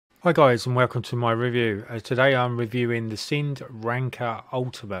Hi guys, and welcome to my review. Today I'm reviewing the SyndRanker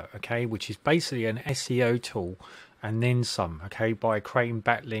Ultimate, okay, which is basically an SEO tool and then some, okay, by creating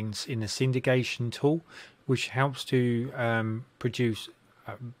backlinks in a syndication tool, which helps to produce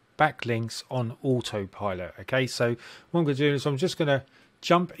backlinks on autopilot. Okay, so what I'm going to do is I'm just going to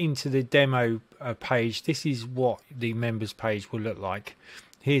jump into the demo page. This is what the members page will look like.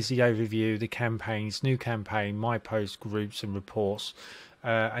 Here's the overview, the campaigns, new campaign, my post, groups and reports.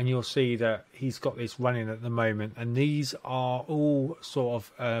 And you'll see that he's got this running at the moment, and these are all sort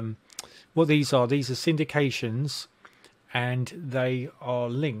of what these are syndications, and they are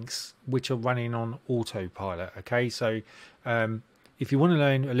links which are running on autopilot. Okay, so if you want to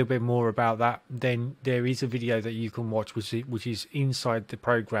learn a little bit more about that, then there is a video that you can watch which is inside the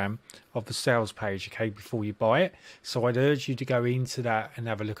program of the sales page, okay, before you buy it. So I'd urge you to go into that and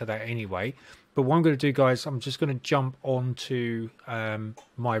have a look at that anyway. But what I'm going to do, guys, I'm just going to jump onto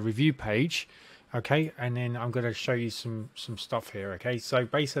my review page, okay, and then I'm going to show you some stuff here. Okay, so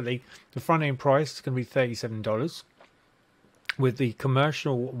basically the front end price is going to be $37 with the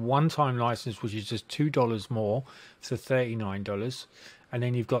commercial one-time license, which is just $2 more, so $39. And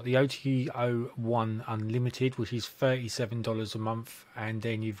then you've got the OTO1 Unlimited, which is $37 a month. And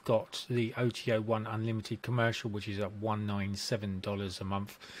then you've got the OTO1 Unlimited Commercial, which is at $197 a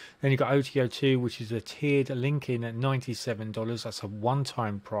month. Then you've got OTO2, which is a tiered link-in at $97. That's a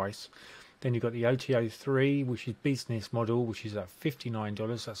one-time price. Then you've got the OTO3, which is business model, which is at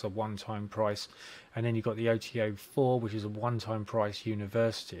 $59. That's a one-time price. And then you've got the OTO4, which is a one-time price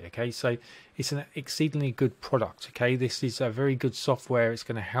university. Okay, so it's an exceedingly good product. Okay, this is a very good software. It's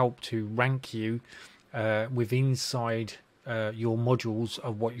going to help to rank you with inside your modules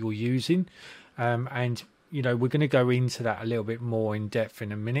of what you're using. And you know, we're going to go into that a little bit more in depth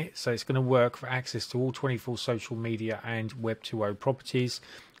in a minute. So it's going to work for access to all 24 social media and Web 2.0 properties,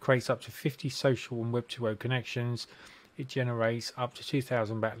 creates up to 50 social and Web 2.0 connections. It generates up to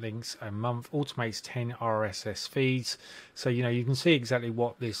 2,000 backlinks a month, automates 10 RSS feeds. So, you know, you can see exactly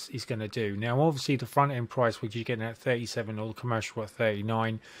what this is going to do. Now, obviously, the front end price, which you're getting at 37 or the commercial at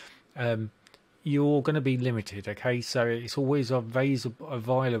 39, you're going to be limited. Okay, so it's always advisable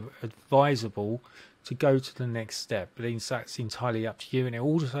to go to the next step, but that's entirely up to you, and it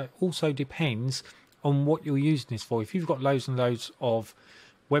also depends on what you're using this for. If you've got loads and loads of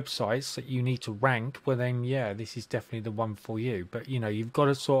websites that you need to rank, well then yeah, this is definitely the one for you. But you know, you've got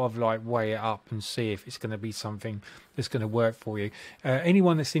to sort of like weigh it up and see if it's going to be something that's going to work for you.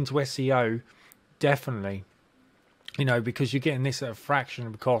 Anyone that's into SEO, definitely, you know, because you're getting this at a fraction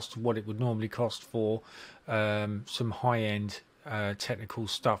of the cost of what it would normally cost for some high-end technical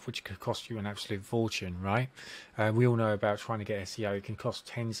stuff, which could cost you an absolute fortune, right? We all know about trying to get SEO. It can cost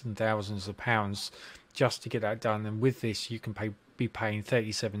tens and thousands of pounds just to get that done, and with this you can be paying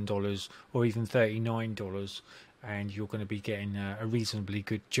 $37 or even $39, and you're going to be getting a reasonably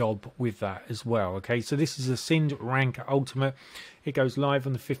good job with that as well. Okay, so this is a SyndRanker Ultimate. It goes live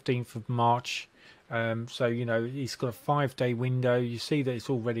on the 15th of March. So you know, it's got a 5-day window. You see that it's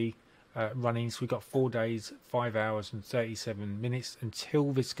already running, so we've got 4 days, 5 hours and 37 minutes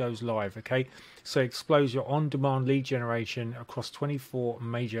until this goes live. Okay, so it explores your on-demand lead generation across 24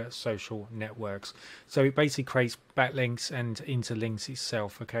 major social networks. So it basically creates backlinks and interlinks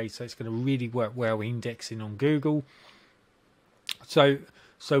itself. Okay, so it's going to really work well indexing on Google. So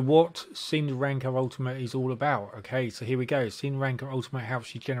what SyndRanker Ultimate is all about. Okay, so here we go. SyndRanker Ultimate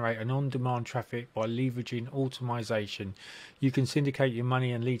helps you generate an on-demand traffic by leveraging automation. You can syndicate your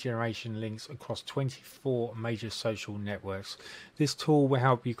money and lead generation links across 24 major social networks. This tool will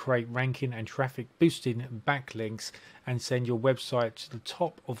help you create ranking and traffic boosting backlinks and send your website to the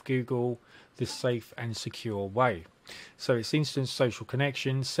top of Google the safe and secure way. So it's instant social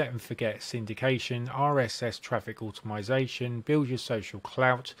connections, set and forget syndication, RSS traffic automation, build your social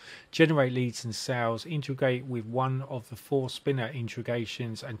clout, generate leads and sales, integrate with one of the 4 spinner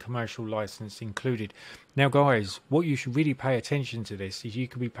integrations and commercial license included. Now guys, what you should really pay attention to this is you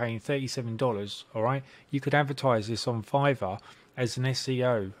could be paying $37, all right? You could advertise this on Fiverr as an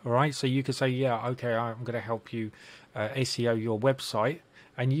SEO, all right? So you could say, yeah, okay, I'm going to help you SEO your website,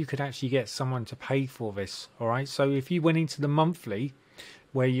 and you could actually get someone to pay for this. All right, so if you went into the monthly,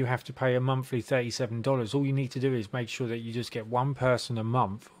 where you have to pay a monthly $37, all you need to do is make sure that you just get one person a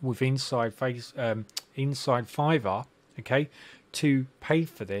month with inside Fiverr, okay, to pay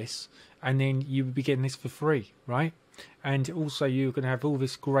for this, and then you would be getting this for free, right? And also you're going to have all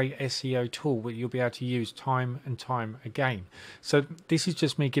this great SEO tool that you'll be able to use time and time again. So this is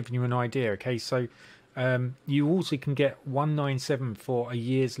just me giving you an idea. Okay, so you also can get $197 for a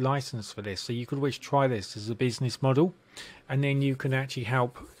year's license for this, so you could always try this as a business model, and then you can actually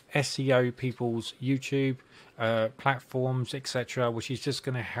help SEO people's YouTube platforms, etc., which is just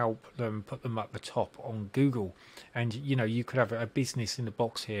going to help them put them up the top on Google. And you know, you could have a business in the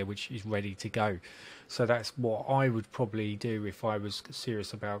box here which is ready to go. So that's what I would probably do if I was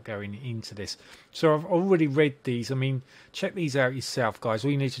serious about going into this. So I've already read these. I mean, check these out yourself, guys.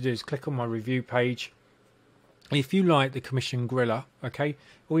 All you need to do is click on my review page. If you like the commission griller, okay,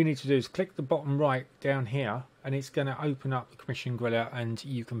 all you need to do is click the bottom right down here, and it's going to open up the commission griller, and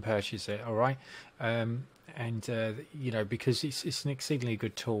you can purchase it. All right, you know, because it's an exceedingly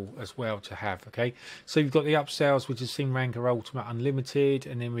good tool as well to have. Okay, so you've got the upsells, which is SyndRanker Ultimate Unlimited,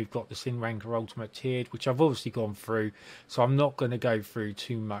 and then we've got the SyndRanker Ultimate Tiered, which I've obviously gone through, so I'm not going to go through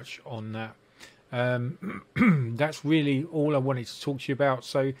too much on that. That's really all I wanted to talk to you about.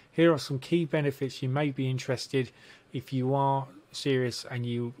 So here are some key benefits you may be interested if you are serious and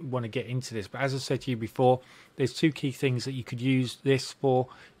you want to get into this. But as I said to you before, there's two key things that you could use this for.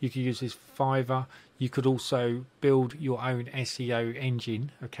 You could use this for Fiverr. You could also build your own SEO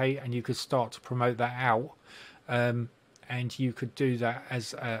engine, okay, and you could start to promote that out, and you could do that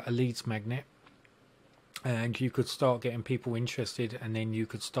as a leads magnet. And you could start getting people interested, and then you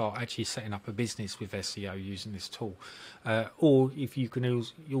could start actually setting up a business with SEO using this tool. Or if you can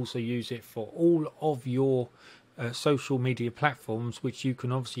also use it for all of your social media platforms, which you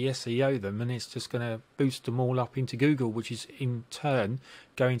can obviously SEO them, and it's just going to boost them all up into Google, which is in turn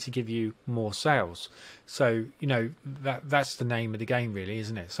going to give you more sales. So you know, that's the name of the game, really,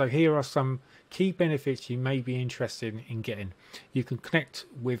 isn't it? So here are some key benefits you may be interested in getting. You can connect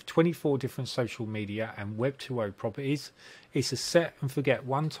with 24 different social media and Web 2.0 properties. It's a set and forget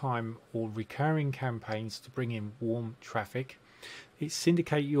one-time or recurring campaigns to bring in warm traffic. It's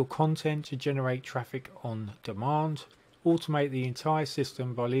syndicate your content to generate traffic on demand. Automate the entire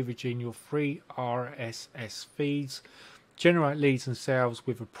system by leveraging your free RSS feeds. Generate leads and sales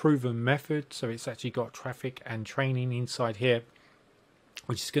with a proven method. So it's actually got traffic and training inside here,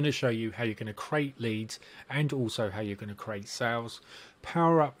 which is going to show you how you're going to create leads and also how you're going to create sales.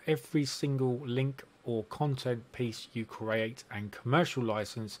 Power up every single link or content piece you create, and commercial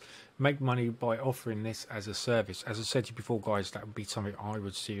license. Make money by offering this as a service. As I said to you before, guys, that would be something I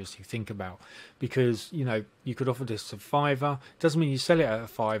would seriously think about, because you know, you could offer this to Fiverr. Doesn't mean you sell it at a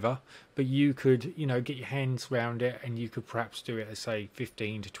Fiverr, but you could, you know, get your hands around it, and you could perhaps do it at say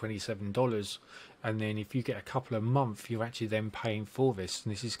 $15 to $27, and then if you get a couple of months, you're actually then paying for this,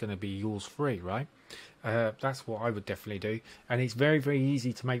 and this is going to be yours free, right? That's what I would definitely do, and it's very, very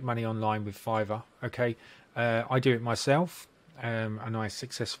easy to make money online with Fiverr. Okay, I do it myself, and I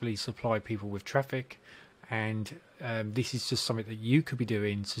successfully supply people with traffic, and this is just something that you could be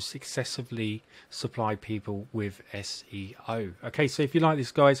doing to successfully supply people with SEO. Okay, so if you like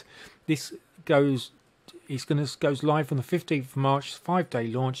this, guys, this goes live on the 15th of March, 5-day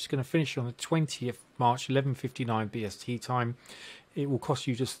launch. It's going to finish on the 20th of March, 11:59 BST time. It will cost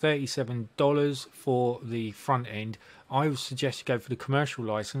you just $37 for the front end. I would suggest you go for the commercial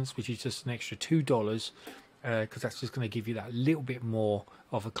license, which is just an extra $2, because that's just going to give you that little bit more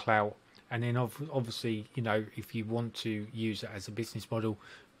of a clout. And then obviously, you know, if you want to use it as a business model,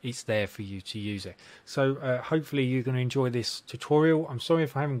 it's there for you to use it. So hopefully you're going to enjoy this tutorial. I'm sorry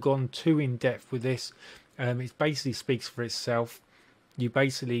if I haven't gone too in depth with this. It basically speaks for itself. You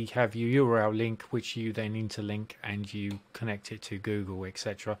basically have your URL link, which you then interlink and you connect it to Google,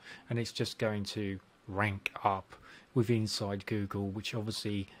 etc. And it's just going to rank up with inside Google, which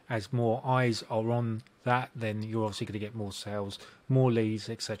obviously, as more eyes are on that, then you're obviously going to get more sales, more leads,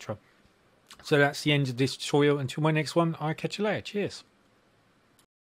 etc. So that's the end of this tutorial. Until my next one, I'll catch you later. Cheers.